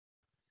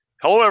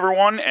Hello,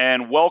 everyone,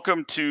 and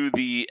welcome to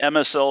the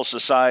MSL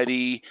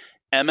Society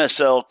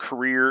MSL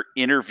Career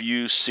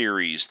Interview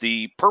Series.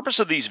 The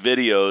purpose of these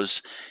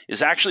videos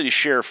is actually to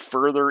share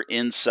further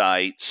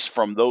insights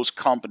from those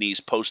companies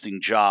posting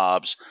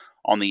jobs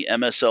on the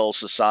MSL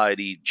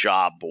Society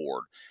job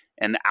board.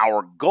 And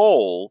our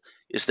goal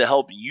is to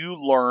help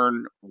you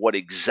learn what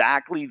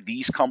exactly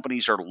these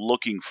companies are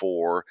looking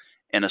for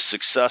in a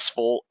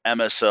successful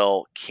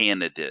MSL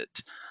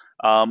candidate.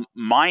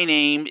 My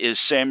name is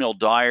Samuel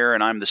Dyer,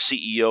 and I'm the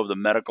CEO of the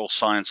Medical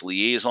Science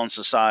Liaison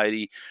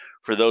Society.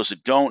 For those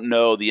that don't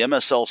know, the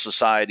MSL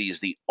Society is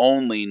the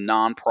only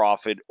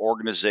nonprofit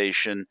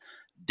organization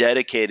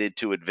dedicated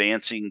to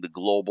advancing the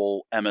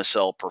global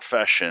MSL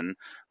profession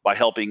by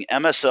helping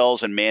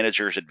MSLs and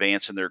managers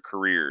advance in their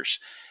careers.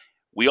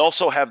 We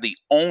also have the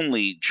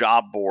only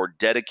job board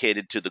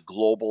dedicated to the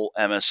global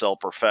MSL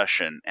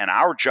profession, and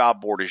our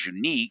job board is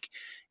unique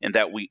in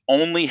that we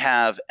only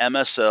have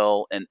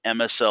MSL and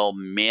MSL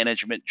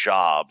management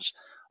jobs,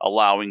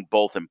 allowing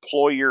both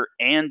employer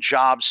and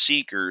job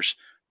seekers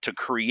to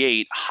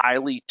create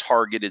highly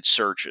targeted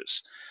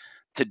searches.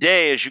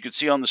 Today, as you can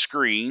see on the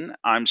screen,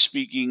 I'm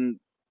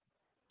speaking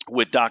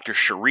with Dr.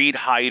 Shareed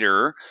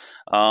Hyder,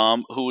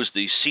 who is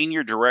the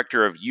Senior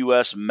Director of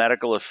U.S.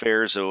 Medical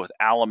Affairs with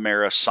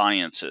Alimera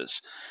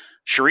Sciences.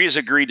 Shareed has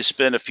agreed to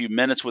spend a few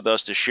minutes with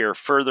us to share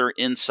further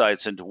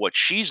insights into what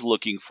she's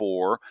looking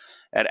for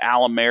at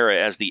Alimera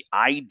as the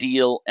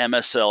ideal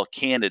MSL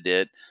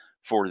candidate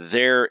for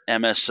their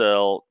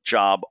MSL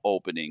job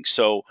opening.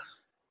 So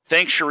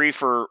thanks, Shareed,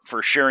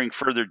 for sharing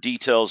further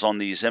details on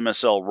these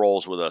MSL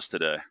roles with us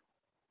today.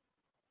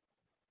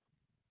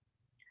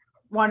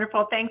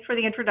 Wonderful. Thanks for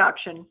the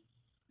introduction.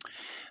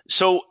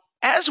 So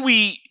as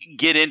we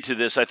get into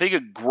this, I think a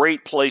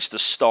great place to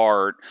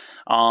start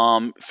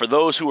for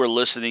those who are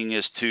listening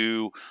is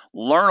to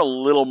learn a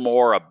little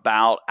more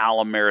about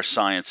Alimera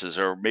Sciences,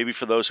 or maybe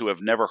for those who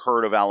have never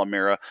heard of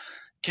Alimera.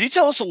 Can you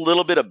tell us a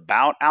little bit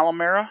about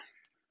Alimera?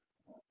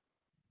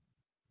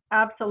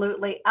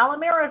 Absolutely.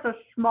 Alimera is a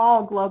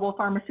small global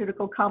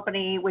pharmaceutical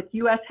company with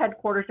U.S.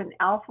 headquarters in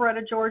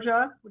Alpharetta,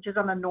 Georgia, which is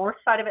on the north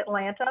side of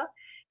Atlanta.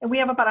 And we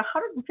have about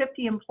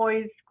 150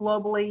 employees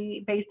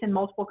globally based in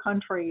multiple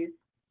countries.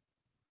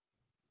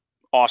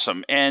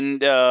 Awesome.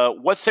 And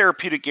what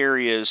therapeutic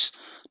areas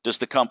does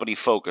the company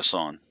focus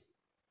on?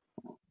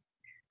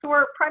 So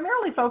we're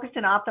primarily focused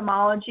in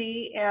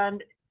ophthalmology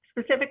and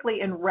specifically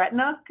in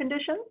retina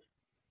conditions.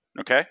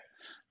 Okay,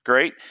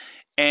 great.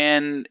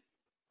 And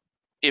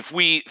if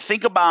we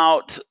think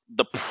about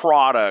the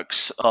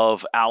products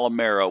of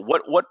Alimera,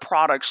 what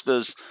products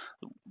does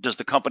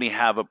the company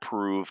have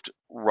approved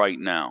right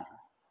now?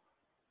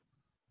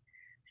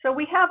 So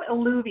we have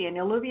Alluvion.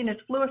 Alluvion is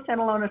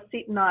fluocinolone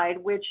acetonide,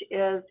 which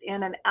is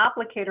in an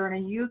applicator in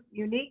a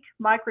unique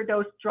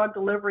microdose drug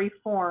delivery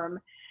form.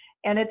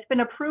 And it's been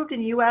approved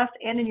in U.S.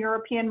 and in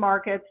European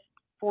markets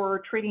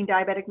for treating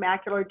diabetic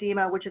macular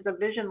edema, which is a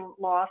vision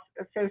loss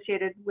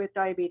associated with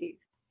diabetes.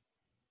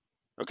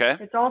 Okay.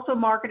 It's also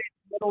marketed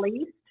in the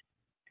Middle East.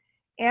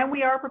 And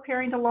we are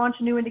preparing to launch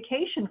a new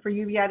indication for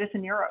uveitis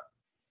in Europe.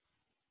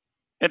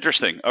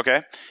 Interesting.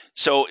 Okay.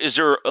 So is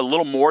there a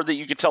little more that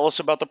you could tell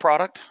us about the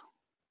product?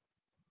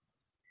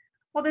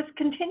 Well, this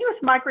continuous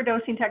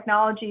microdosing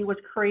technology was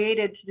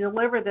created to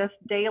deliver this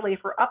daily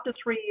for up to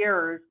 3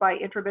 years by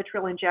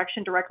intravitreal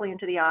injection directly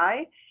into the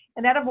eye,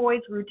 and that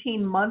avoids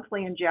routine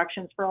monthly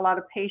injections for a lot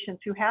of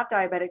patients who have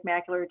diabetic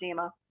macular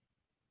edema.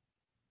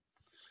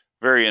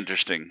 Very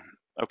interesting.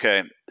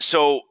 Okay,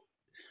 so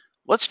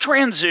let's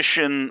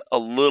transition a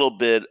little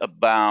bit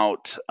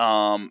about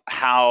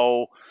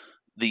how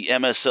the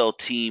MSL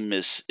team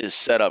is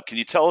set up. Can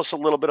you tell us a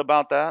little bit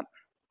about that?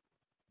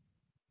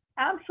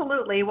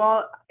 Absolutely.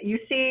 Well, you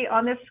see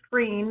on this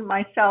screen,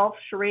 myself,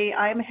 Cherie,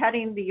 I'm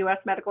heading the U.S.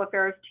 Medical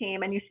Affairs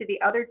team, and you see the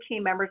other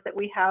team members that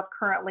we have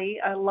currently,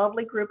 a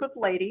lovely group of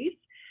ladies.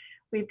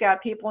 We've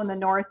got people in the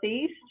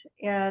Northeast,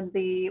 in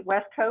the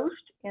West Coast,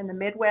 in the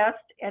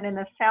Midwest, and in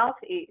the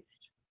Southeast.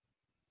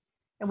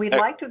 And we'd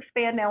like to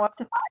expand now up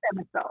to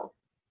 5 MSLs.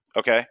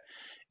 Okay.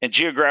 And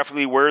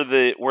geographically, where are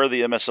the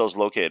MSLs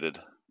located?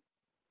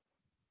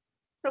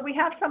 So we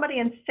have somebody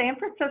in San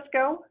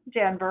Francisco,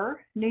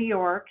 Denver, New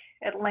York,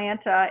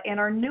 Atlanta, and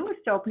our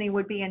newest opening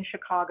would be in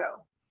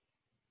Chicago.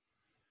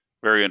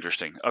 Very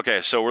interesting.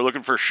 Okay, so we're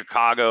looking for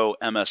Chicago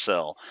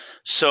MSL.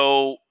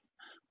 So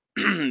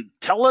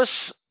tell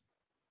us,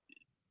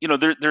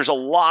 there's a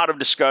lot of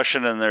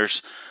discussion, and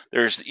there's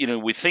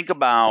we think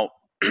about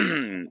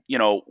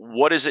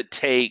what does it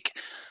take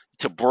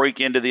to break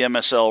into the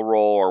MSL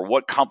role, or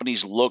what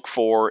companies look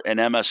for in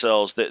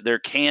MSLs. That there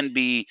can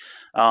be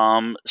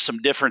some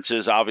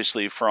differences,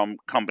 obviously, from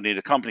company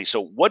to company.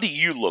 So what do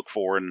you look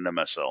for in an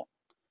MSL?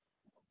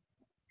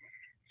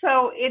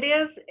 So it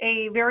is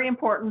a very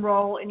important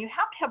role, and you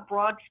have to have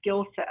broad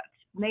skill sets.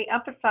 And they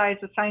emphasize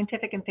the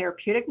scientific and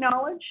therapeutic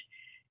knowledge.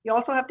 You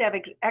also have to have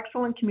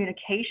excellent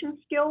communication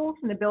skills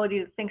and the ability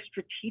to think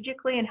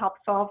strategically and help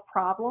solve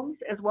problems,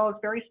 as well as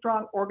very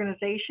strong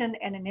organization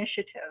and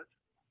initiative.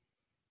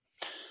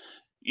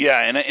 Yeah,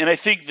 and I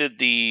think that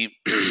the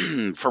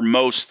for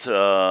most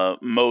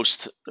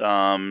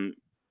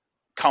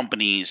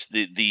companies,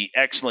 the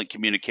excellent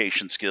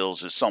communication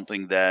skills is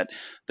something that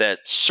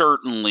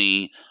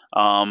certainly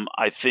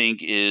I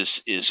think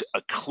is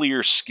a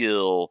clear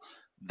skill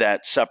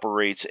that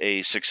separates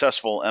a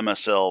successful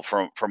MSL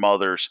from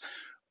others.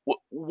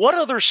 What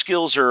other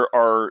skills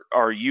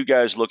are you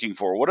guys looking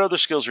for? What other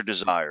skills are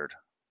desired?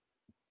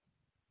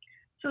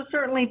 So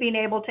certainly being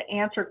able to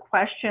answer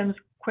questions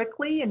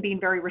quickly and being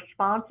very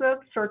responsive,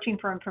 searching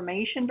for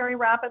information very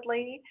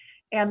rapidly,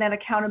 and then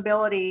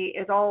accountability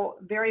is all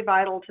very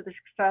vital to the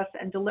success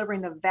and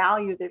delivering the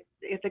value that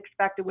is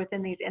expected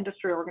within these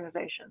industry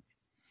organizations.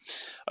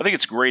 I think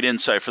it's great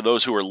insight for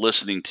those who are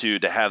listening to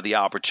have the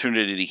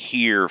opportunity to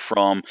hear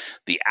from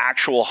the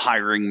actual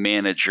hiring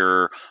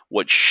manager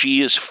what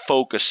she is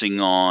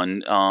focusing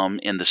on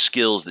and the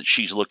skills that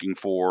she's looking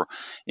for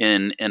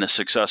in a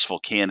successful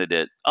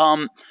candidate.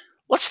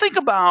 Let's think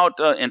about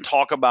and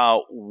talk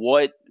about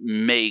what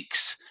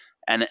makes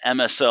an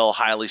MSL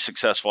highly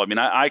successful. I mean,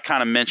 I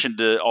kind of mentioned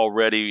it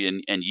already,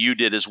 and you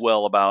did as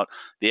well about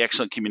the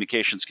excellent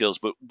communication skills.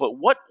 But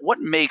what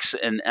makes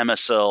an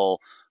MSL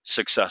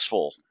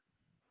successful?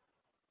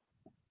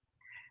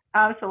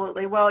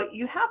 Absolutely. Well,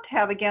 you have to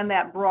have, again,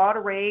 that broad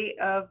array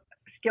of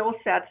skill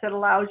sets that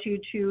allows you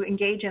to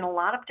engage in a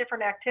lot of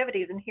different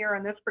activities. And here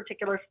on this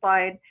particular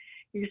slide,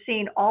 you're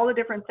seeing all the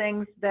different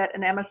things that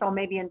an MSL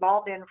may be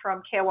involved in,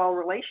 from KOL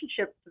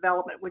relationship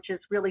development, which is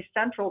really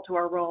central to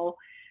our role,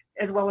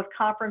 as well as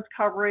conference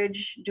coverage,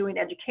 doing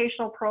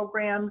educational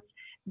programs,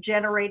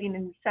 generating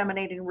and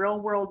disseminating real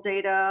world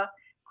data,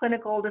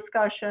 clinical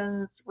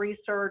discussions,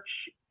 research,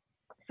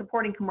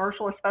 supporting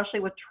commercial, especially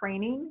with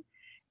training,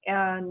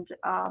 and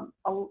a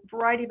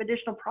variety of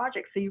additional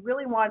projects. So you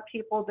really want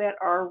people that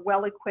are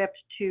well equipped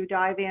to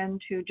dive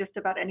into just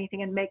about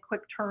anything and make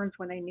quick turns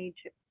when they need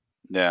to.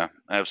 Yeah,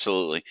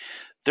 absolutely.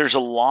 There's a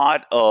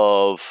lot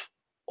of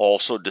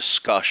also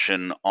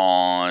discussion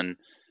on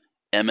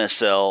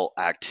MSL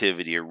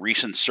activity. A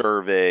recent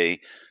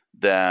survey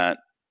that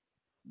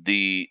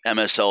the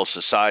MSL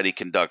Society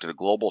conducted, a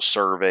global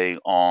survey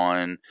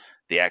on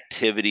the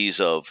activities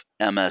of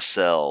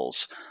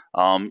MSLs,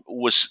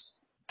 was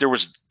there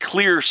was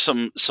clear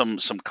some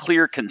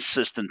clear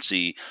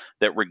consistency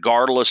that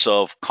regardless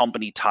of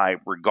company type,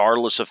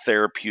 regardless of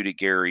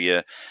therapeutic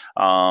area,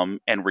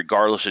 and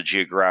regardless of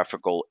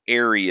geographical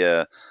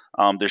area,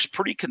 there's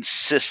pretty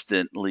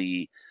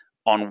consistently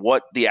on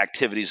what the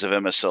activities of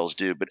MSLs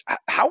do. But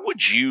how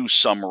would you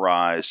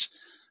summarize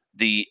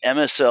the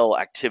MSL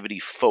activity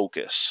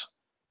focus?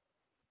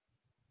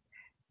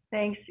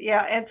 Thanks.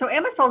 Yeah, and so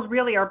MSLs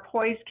really are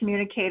poised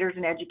communicators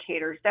and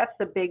educators. That's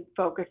the big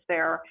focus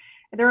there.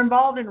 And they're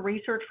involved in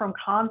research from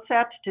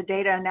concept to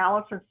data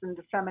analysis and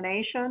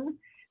dissemination.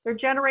 They're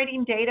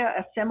generating data,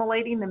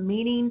 assimilating the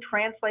meaning,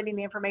 translating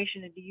the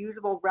information into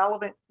usable,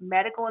 relevant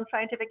medical and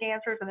scientific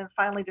answers, and then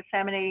finally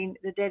disseminating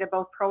the data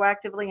both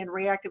proactively and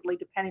reactively,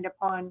 depending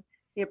upon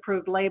the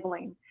approved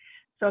labeling.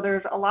 So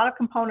there's a lot of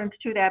components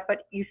to that,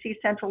 but you see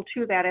central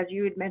to that, as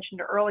you had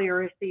mentioned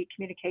earlier, is the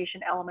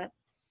communication element.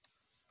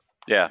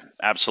 Yeah,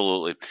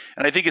 absolutely.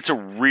 And I think it's a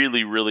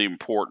really, really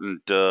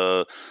important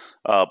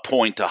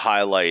point to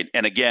highlight.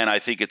 And again, I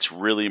think it's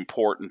really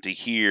important to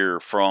hear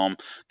from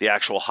the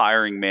actual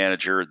hiring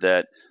manager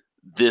that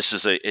this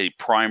is a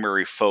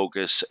primary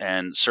focus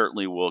and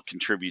certainly will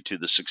contribute to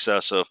the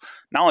success of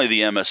not only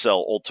the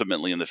MSL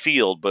ultimately in the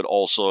field, but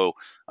also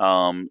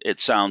it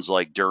sounds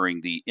like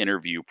during the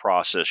interview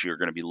process, you're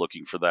going to be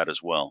looking for that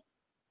as well.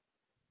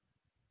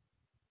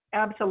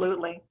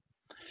 Absolutely.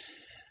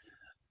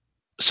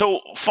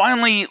 So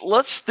finally,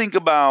 let's think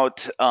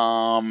about,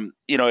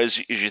 as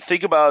you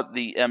think about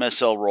the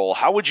MSL role,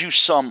 how would you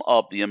sum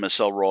up the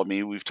MSL role? I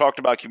mean, we've talked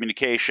about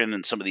communication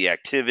and some of the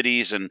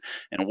activities and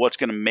what's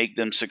going to make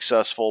them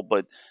successful,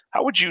 but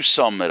how would you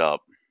sum it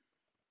up?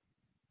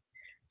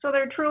 So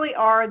there truly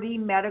are the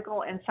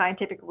medical and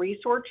scientific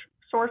resource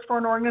source for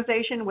an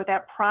organization, with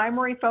that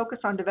primary focus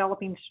on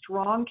developing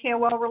strong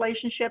KOL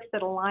relationships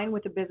that align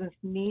with the business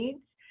needs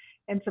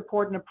and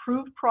support an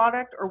approved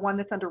product or one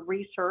that's under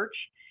research.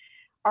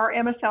 Our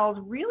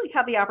MSLs really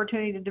have the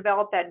opportunity to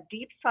develop that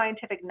deep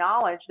scientific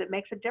knowledge that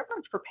makes a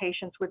difference for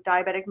patients with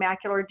diabetic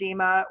macular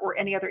edema or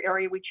any other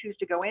area we choose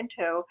to go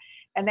into.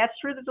 And that's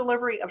through the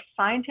delivery of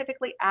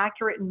scientifically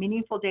accurate and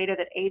meaningful data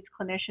that aids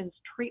clinicians'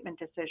 treatment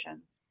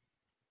decisions.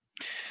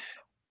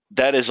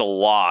 That is a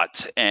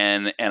lot,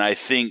 and I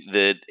think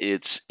that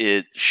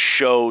it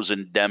shows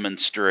and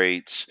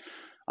demonstrates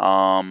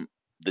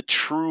the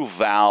true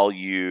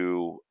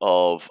value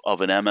of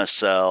an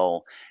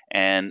MSL,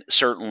 and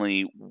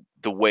certainly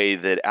the way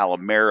that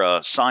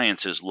Alimera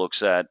Sciences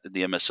looks at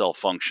the MSL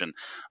function,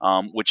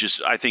 which is,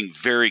 I think,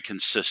 very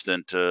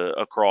consistent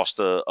across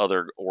the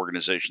other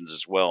organizations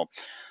as well.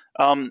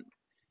 Um,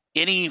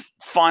 any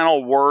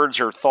final words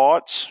or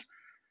thoughts?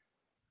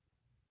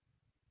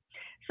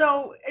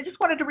 So I just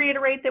wanted to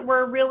reiterate that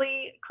we're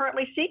really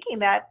currently seeking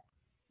that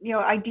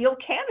ideal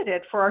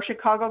candidate for our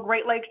Chicago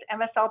Great Lakes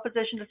MSL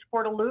position to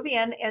support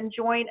Alluvion and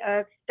join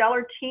a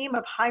stellar team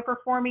of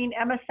high-performing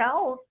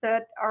MSLs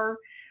that are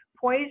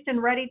poised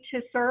and ready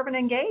to serve and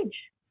engage.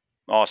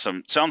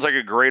 Awesome. Sounds like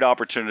a great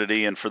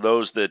opportunity. And for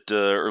those that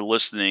are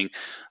listening,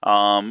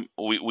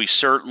 we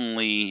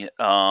certainly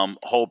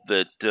hope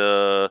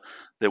that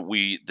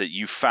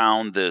you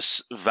found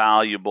this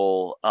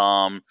valuable.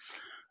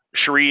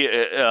 Cherie,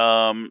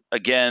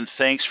 again,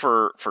 thanks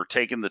for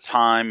taking the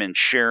time and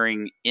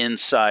sharing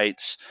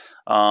insights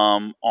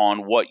on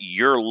what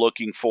you're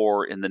looking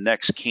for in the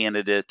next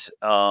candidate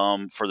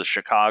for the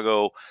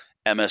Chicago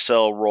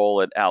MSL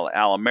role at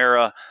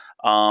Alimera.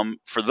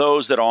 For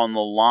those that are on the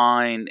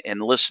line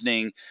and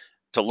listening,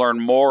 to learn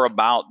more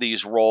about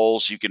these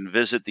roles, you can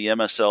visit the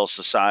MSL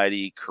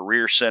Society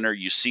Career Center.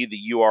 You see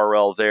the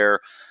URL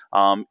there.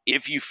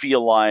 If you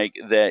feel like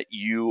that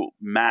you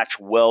match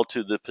well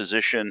to the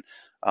position,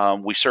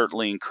 we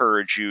certainly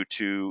encourage you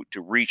to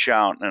reach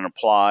out and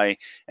apply,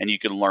 and you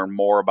can learn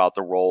more about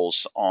the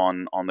roles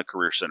on the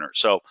Career Center.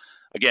 So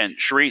again,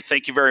 Cherie,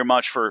 thank you very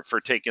much for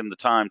taking the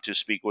time to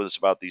speak with us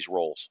about these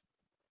roles.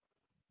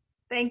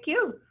 Thank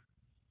you.